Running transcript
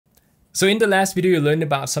So in the last video, you learned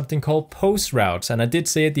about something called post routes. And I did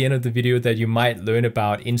say at the end of the video that you might learn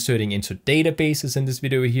about inserting into databases in this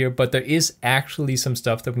video here, but there is actually some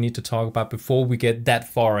stuff that we need to talk about before we get that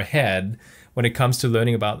far ahead when it comes to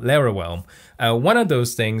learning about Laravel. One of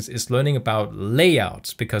those things is learning about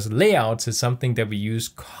layouts, because layouts is something that we use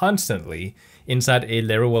constantly inside a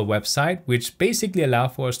Laravel website, which basically allow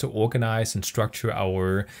for us to organize and structure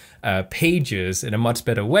our pages in a much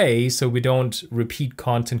better way, so we don't repeat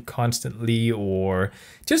content constantly or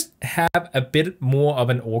just have a bit more of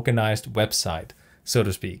an organized website, so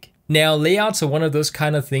to speak. Now, layouts are one of those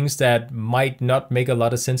kind of things that might not make a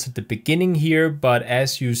lot of sense at the beginning here, but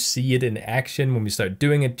as you see it in action, when we start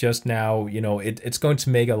doing it just now, you know, it's going to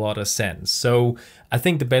make a lot of sense. So I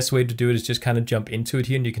think the best way to do it is just kind of jump into it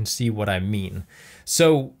here and you can see what I mean.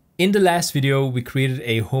 So in the last video, we created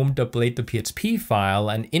a home.blade.php file,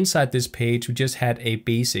 and inside this page, we just had a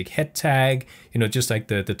basic head tag, you know, just like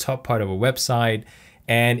the top part of a website.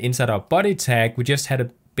 And inside our body tag, we just had a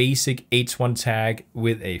basic h1 tag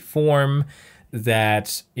with a form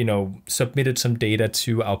that, you know, submitted some data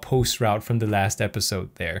to our post route from the last episode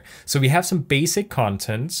there. So we have some basic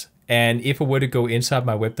content. And if I were to go inside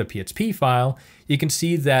my web.php file, you can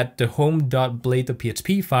see that the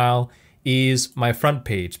home.blade.php file is my front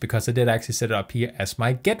page, because I did actually set it up here as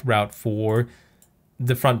my get route for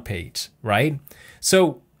the front page, right?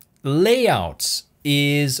 So layouts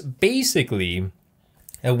is basically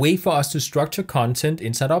a way for us to structure content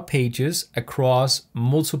inside our pages across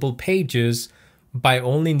multiple pages by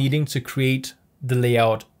only needing to create the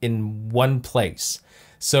layout in one place.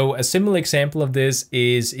 So a similar example of this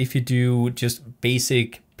is if you do just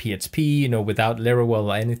basic PHP, you know, without Laravel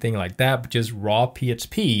or anything like that, but just raw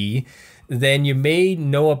PHP, then you may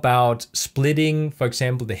know about splitting, for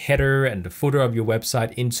example, the header and the footer of your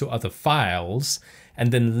website into other files,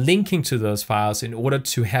 and then linking to those files in order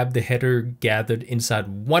to have the header gathered inside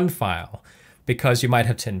one file, because you might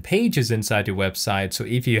have 10 pages inside your website. So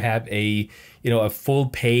if you have a full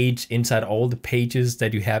page inside all the pages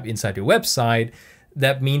that you have inside your website,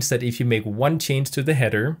 that means that if you make one change to the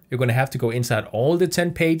header, you're going to have to go inside all the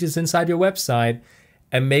 10 pages inside your website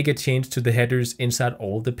and make a change to the headers inside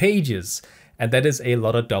all the pages. And that is a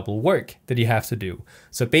lot of double work that you have to do.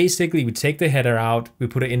 So basically, we take the header out, we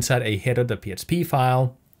put it inside a header.php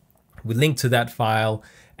file, we link to that file,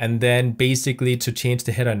 and then basically to change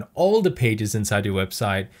the header on all the pages inside your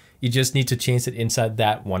website, you just need to change it inside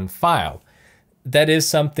that one file. That is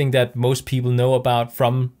something that most people know about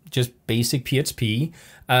from just basic PHP.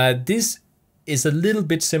 This is a little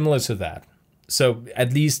bit similar to that. So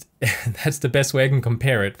at least that's the best way I can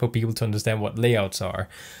compare it for people to understand what layouts are.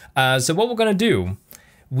 So what we're going to do,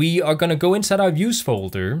 we are going to go inside our views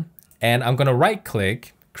folder, and I'm going to right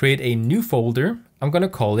click, create a new folder. I'm going to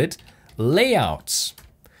call it layouts.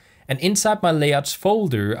 And inside my layouts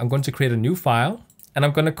folder, I'm going to create a new file, and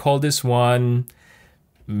I'm going to call this one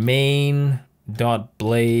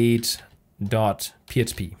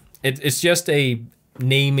main.blade.php. It's just a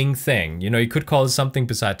naming thing. You know, you could call it something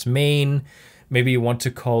besides main. Maybe you want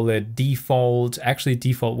to call it default. Actually,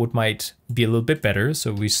 default might be a little bit better.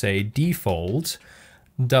 So we say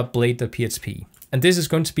default.blade.php. And this is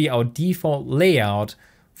going to be our default layout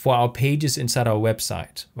for our pages inside our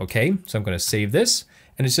website. Okay, so I'm going to save this,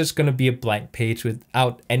 and it's just going to be a blank page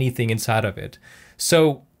without anything inside of it.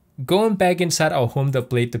 So going back inside our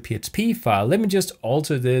home.blade.php file, let me just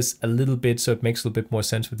alter this a little bit so it makes a little bit more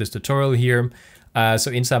sense with this tutorial here. So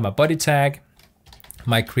inside my body tag, I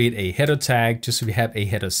might create a header tag just so we have a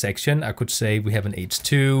header section. I could say we have an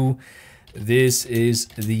h2. This is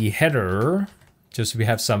the header, just so we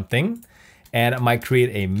have something. And I might create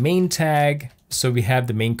a main tag so we have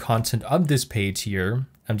the main content of this page here.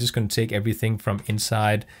 I'm just going to take everything from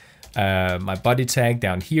inside my body tag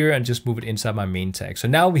down here and just move it inside my main tag. So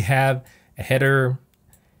now we have a header,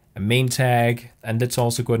 a main tag, and let's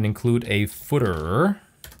also go ahead and include a footer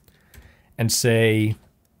and say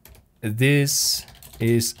this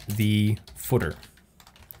is the footer.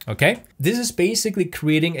 Okay, this is basically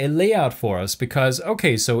creating a layout for us because,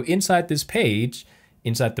 okay, so inside this page,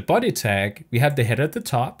 inside the body tag, we have the header at the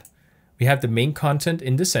top, we have the main content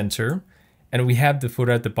in the center, and we have the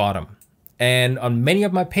footer at the bottom. And on many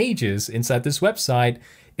of my pages inside this website,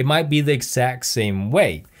 it might be the exact same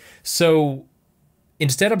way. So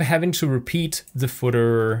instead of having to repeat the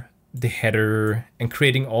footer, the header, and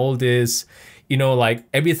creating all this, you know, like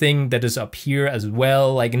everything that is up here as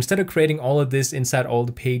well, like instead of creating all of this inside all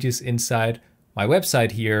the pages inside my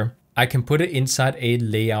website here, I can put it inside a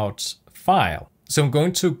layouts file. So I'm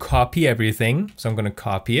going to copy everything. So I'm going to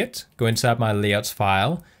copy it, go inside my layouts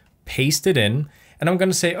file, paste it in, And I'm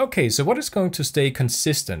going to say, okay, so what is going to stay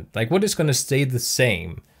consistent? Like what is going to stay the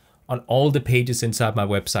same on all the pages inside my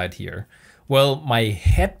website here? Well, my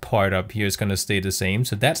head part up here is going to stay the same.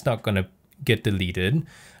 So that's not going to get deleted.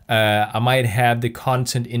 I might have the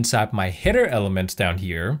content inside my header elements down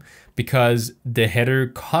here because the header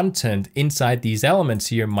content inside these elements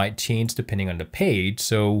here might change depending on the page.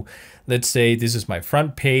 So let's say this is my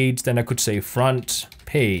front page, then I could say front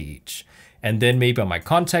page. And then maybe on my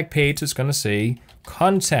contact page, it's going to say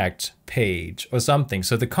contact page or something.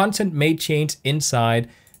 So the content may change inside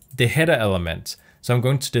the header element. So I'm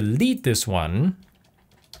going to delete this one.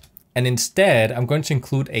 And instead, I'm going to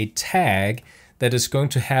include a tag that is going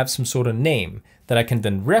to have some sort of name that I can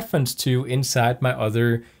then reference to inside my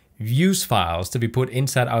other views files to be put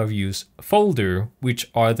inside our views folder, which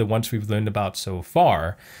are the ones we've learned about so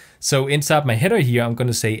far. So inside my header here, I'm going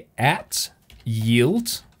to say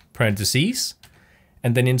 @yield parentheses,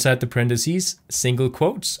 and then inside the parentheses, single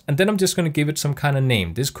quotes. And then I'm just going to give it some kind of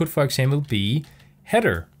name. This could, for example, be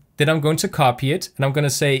header. Then I'm going to copy it and I'm going to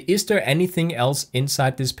say, is there anything else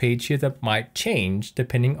inside this page here that might change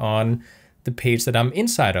depending on the page that I'm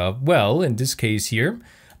inside of? Well, in this case here,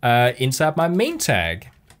 inside my main tag,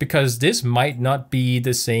 because this might not be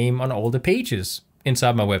the same on all the pages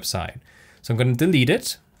inside my website. So I'm going to delete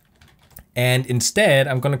it. And instead,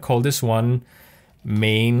 I'm going to call this one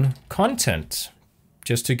main content,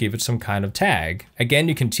 just to give it some kind of tag. Again,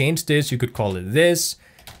 you can change this. You could call it this.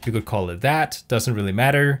 You could call it that. Doesn't really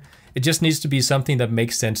matter. It just needs to be something that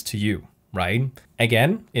makes sense to you, right?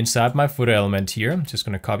 Again, inside my footer element here, I'm just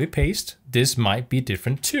going to copy paste. This might be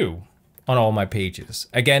different too on all my pages.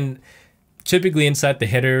 Again, typically inside the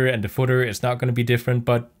header and the footer, it's not going to be different,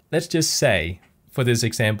 but let's just say for this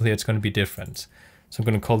example here, it's going to be different. So I'm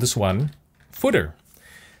going to call this one footer.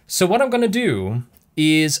 So what I'm going to do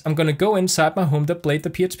is I'm going to go inside my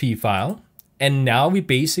home.blade.php file. And now we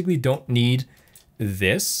basically don't need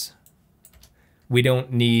this. We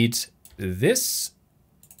don't need this,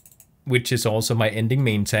 which is also my ending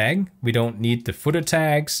main tag. We don't need the footer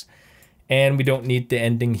tags, and we don't need the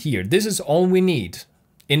ending here. This is all we need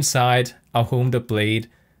inside our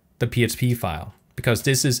home.blade.php file, because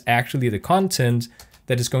this is actually the content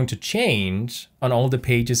that is going to change on all the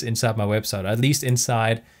pages inside my website, at least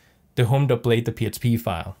inside the home.blade.php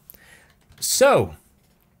file. So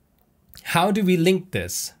how do we link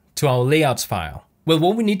this to our layouts file? Well,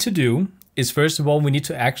 what we need to do is, first of all, we need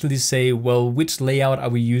to actually say, well, which layout are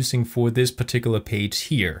we using for this particular page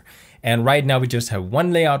here? And right now we just have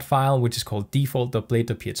one layout file, which is called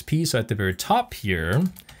default.blade.php. So at the very top here,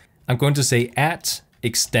 I'm going to say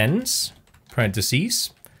 @extends,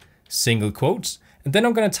 parentheses, single quotes, and then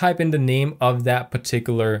I'm going to type in the name of that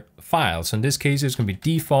particular file. So in this case, it's going to be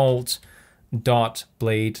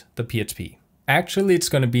default.blade.php. Actually, it's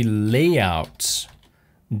going to be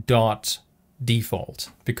layout.default,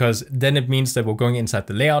 because then it means that we're going inside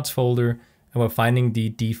the layouts folder and we're finding the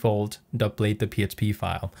default.blade.php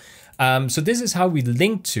file. So this is how we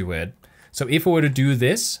link to it. So if I were to do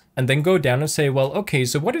this and then go down and say, well, okay,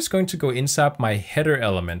 so what is going to go inside my header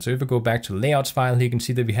element? So if I go back to layouts file here, you can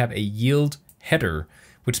see that we have a yield header,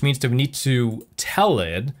 which means that we need to tell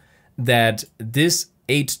it that this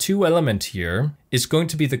h2 element here is going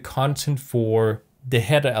to be the content for the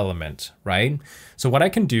header element, right? So what I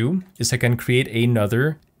can do is I can create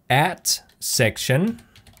another @section,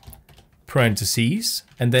 parentheses,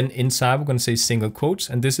 and then inside we're going to say single quotes,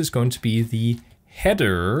 and this is going to be the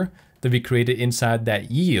header that we created inside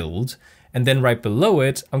that yield. And then right below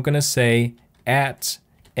it, I'm going to say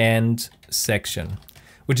 @end section,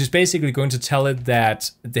 which is basically going to tell it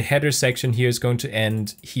that the header section here is going to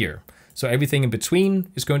end here. So everything in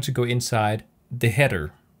between is going to go inside the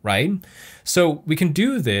header, right? So we can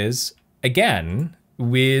do this again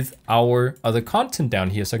with our other content down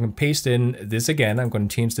here. So I can paste in this again. I'm going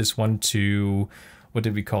to change this one to, what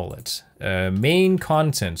did we call it? Main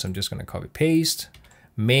content. So I'm just going to copy paste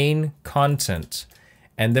main content.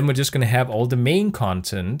 And then we're just going to have all the main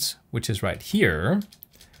content, which is right here,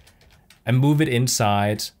 and move it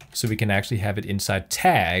inside so we can actually have it inside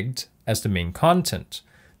tagged as the main content.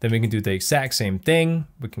 Then we can do the exact same thing.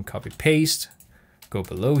 We can copy paste, go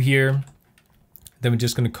below here. Then we're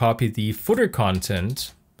just going to copy the footer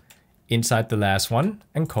content inside the last one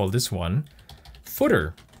and call this one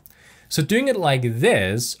footer. So doing it like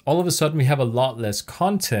this, all of a sudden we have a lot less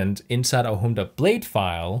content inside our home.blade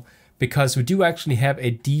file, because we do actually have a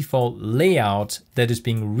default layout that is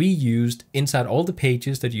being reused inside all the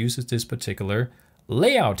pages that uses this particular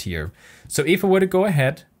layout here. So if I were to go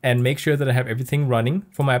ahead and make sure that I have everything running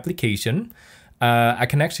for my application, I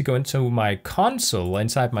can actually go into my console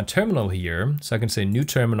inside my terminal here. So I can say new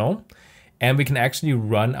terminal, and we can actually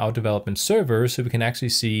run our development server, so we can actually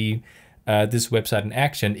see this website in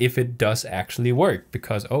action if it does actually work,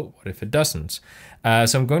 because, oh, what if it doesn't?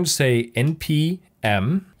 So I'm going to say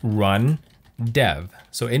npm run dev.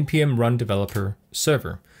 So npm run developer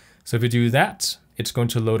server. So if we do that, it's going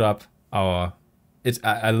to load up our,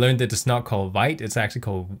 I learned that it's not called Vite, it's actually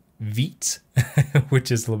called Vite,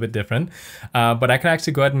 which is a little bit different. But I can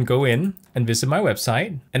actually go ahead and go in and visit my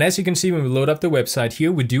website. And as you can see, when we load up the website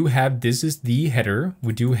here, we do have, this is the header,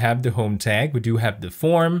 we do have the home tag, we do have the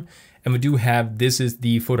form, and we do have, this is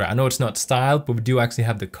the footer. I know it's not styled, but we do actually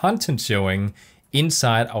have the content showing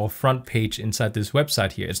inside our front page inside this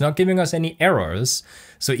website here. It's not giving us any errors.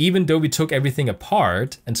 So even though we took everything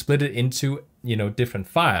apart and split it into, you know, different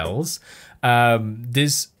files,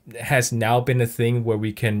 this has now been a thing where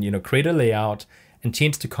we can, you know, create a layout and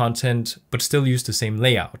change the content, but still use the same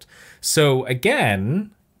layout. So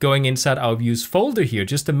again, going inside our views folder here,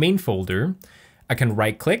 just the main folder, I can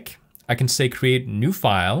right click, I can say create new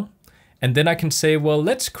file, and then I can say, well,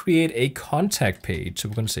 let's create a contact page. So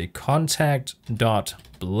we're going to say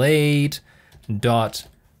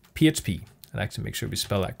contact.blade.php. And actually make sure we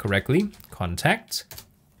spell that correctly, contact.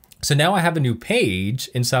 So now I have a new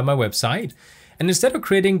page inside my website. And instead of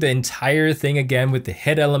creating the entire thing again with the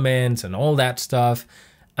head elements and all that stuff,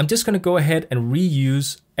 I'm just going to go ahead and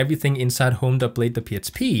reuse everything inside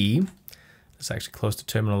home.blade.php. Let's actually close the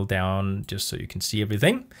terminal down just so you can see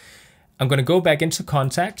everything. I'm going to go back into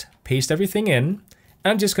contact, paste everything in,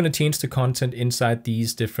 and I'm just going to change the content inside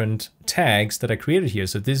these different tags that I created here.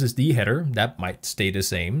 So this is the header, that might stay the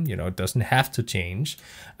same, you know, it doesn't have to change.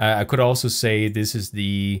 I could also say this is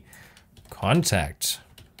the contact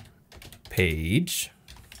page.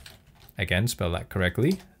 Again, spell that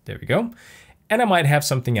correctly. There we go. And I might have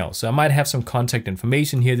something else. So I might have some contact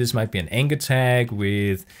information here. This might be an anchor tag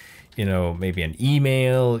with, you know, maybe an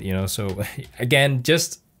email, you know, so again,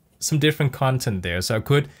 just some different content there. So I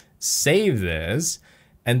could save this.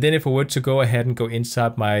 And then if I were to go ahead and go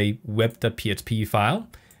inside my web.php file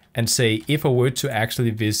and say, if I were to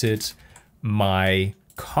actually visit my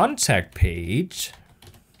contact page,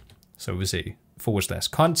 so we say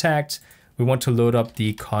 /contact, we want to load up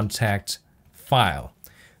the contact file.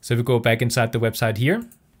 So if we go back inside the website here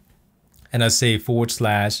and I say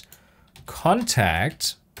 /contact,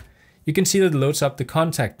 you can see that it loads up the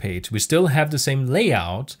contact page. We still have the same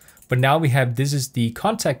layout, but now we have, this is the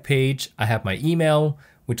contact page. I have my email,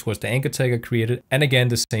 which was the anchor tag I created. And again,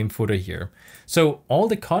 the same footer here. So all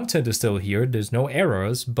the content is still here. There's no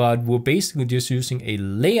errors, but we're basically just using a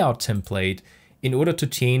layout template in order to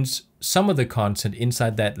change some of the content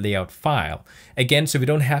inside that layout file. Again, so we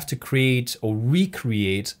don't have to create or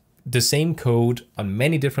recreate the same code on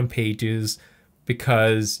many different pages,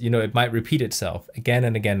 because, you know, it might repeat itself again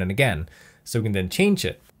and again and again. So we can then change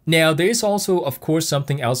it. Now, there is also, of course,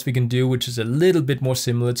 something else we can do, which is a little bit more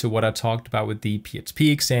similar to what I talked about with the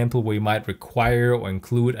PHP example, where you might require or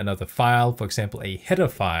include another file, for example, a header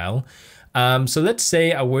file. So let's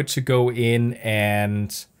say I were to go in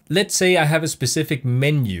and let's say I have a specific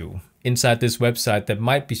menu inside this website that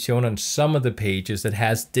might be shown on some of the pages that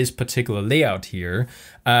has this particular layout here.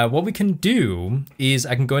 What we can do is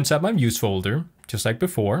I can go inside my views folder, just like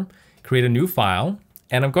before, create a new file,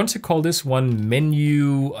 and I'm going to call this one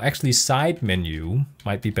menu, actually side menu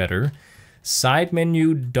might be better, side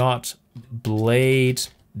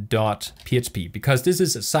menu.blade.php, because this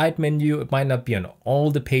is a side menu. It might not be on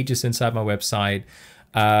all the pages inside my website.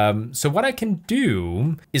 So what I can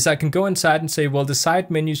do is I can go inside and say, well, the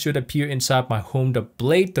side menu should appear inside my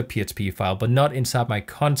home.blade.php file, but not inside my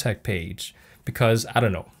contact page, because I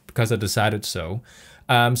don't know, because I decided so.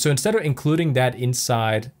 So instead of including that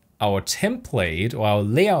inside our template or our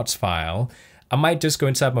layouts file, I might just go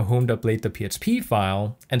inside my home.blade.php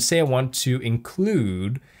file and say I want to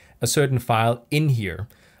include a certain file in here.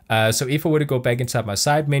 So if I were to go back inside my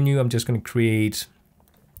side menu, I'm just going to create,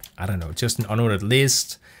 I don't know, just an unordered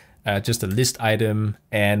list, just a list item,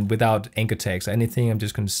 and without anchor tags or anything, I'm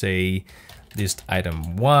just going to say list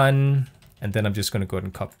item 1, and then I'm just going to go ahead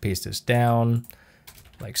and copy paste this down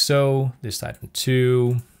like so. List item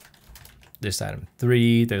 2, list item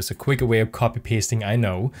 3. There's a quicker way of copy pasting, I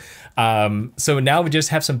know. So now we just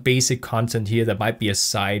have some basic content here that might be a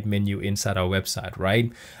side menu inside our website,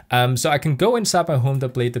 right? So I can go inside my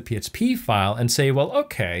home.blade.php file and say, well,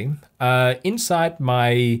 okay, inside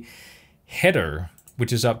my header,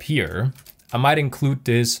 which is up here, I might include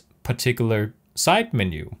this particular side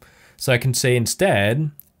menu. So I can say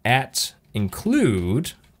instead at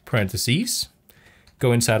include parentheses,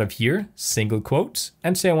 go inside of here, single quotes,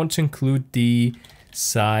 and say I want to include the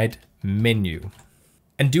side menu.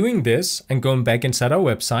 And doing this and going back inside our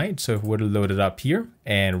website, so if we were to load it up here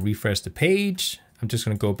and refresh the page, I'm just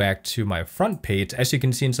going to go back to my front page. As you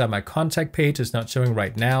can see inside my contact page, it's not showing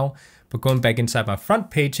right now, but going back inside my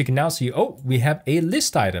front page, you can now see, oh, we have a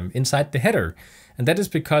list item inside the header. And that is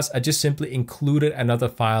because I just simply included another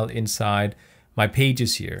file inside my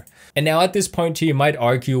pages here. And now at this point here, you might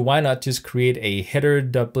argue, why not just create a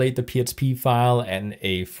header.blade.php file and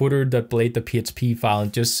a footer.blade.php file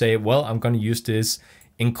and just say, well, I'm going to use this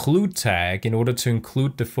include tag in order to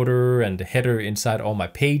include the footer and the header inside all my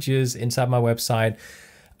pages, inside my website.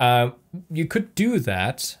 You could do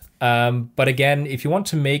that. But again, if you want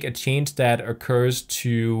to make a change that occurs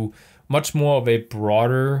to much more of a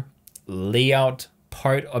broader layout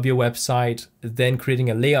part of your website, then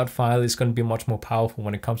creating a layout file is going to be much more powerful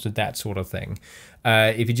when it comes to that sort of thing.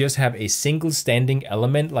 If you just have a single standing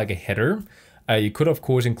element like a header, you could of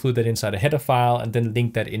course include that inside a header file and then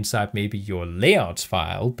link that inside maybe your layouts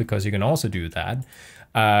file, because you can also do that.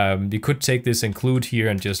 You could take this include here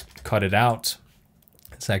and just cut it out.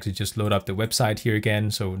 Let's actually just load up the website here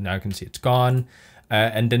again. So now you can see it's gone.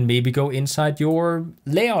 And then maybe go inside your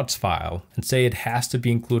layouts file and say it has to be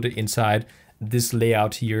included inside this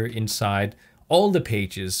layout here, inside all the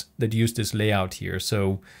pages that use this layout here.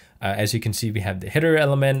 So as you can see, we have the header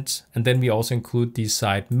element, and then we also include the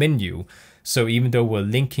side menu. So even though we're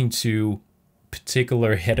linking to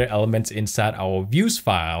particular header elements inside our views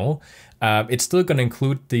file, it's still going to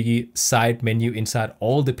include the side menu inside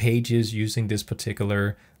all the pages using this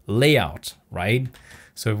particular layout, right?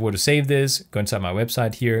 So if we were to save this, go inside my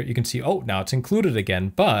website here, you can see, oh, now it's included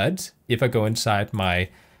again. But if I go inside my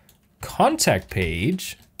contact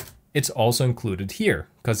page, it's also included here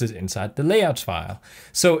because it's inside the layouts file.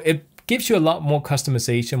 So it gives you a lot more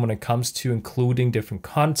customization when it comes to including different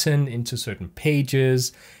content into certain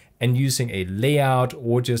pages and using a layout,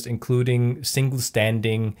 or just including single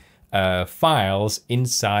standing files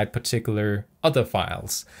inside particular other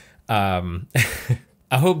files.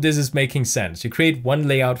 I hope this is making sense. You create one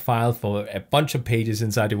layout file for a bunch of pages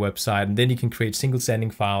inside your website, and then you can create single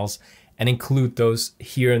standing files and include those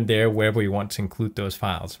here and there wherever you want to include those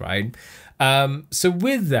files, right? So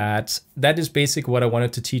with that is basically what I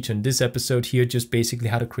wanted to teach in this episode here, just basically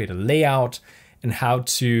how to create a layout and how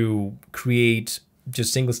to create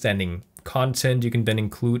just single standing content you can then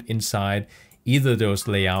include inside either those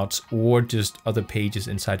layouts or just other pages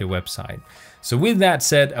inside your website. So with that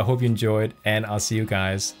said, I hope you enjoyed, and I'll see you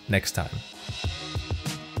guys next time.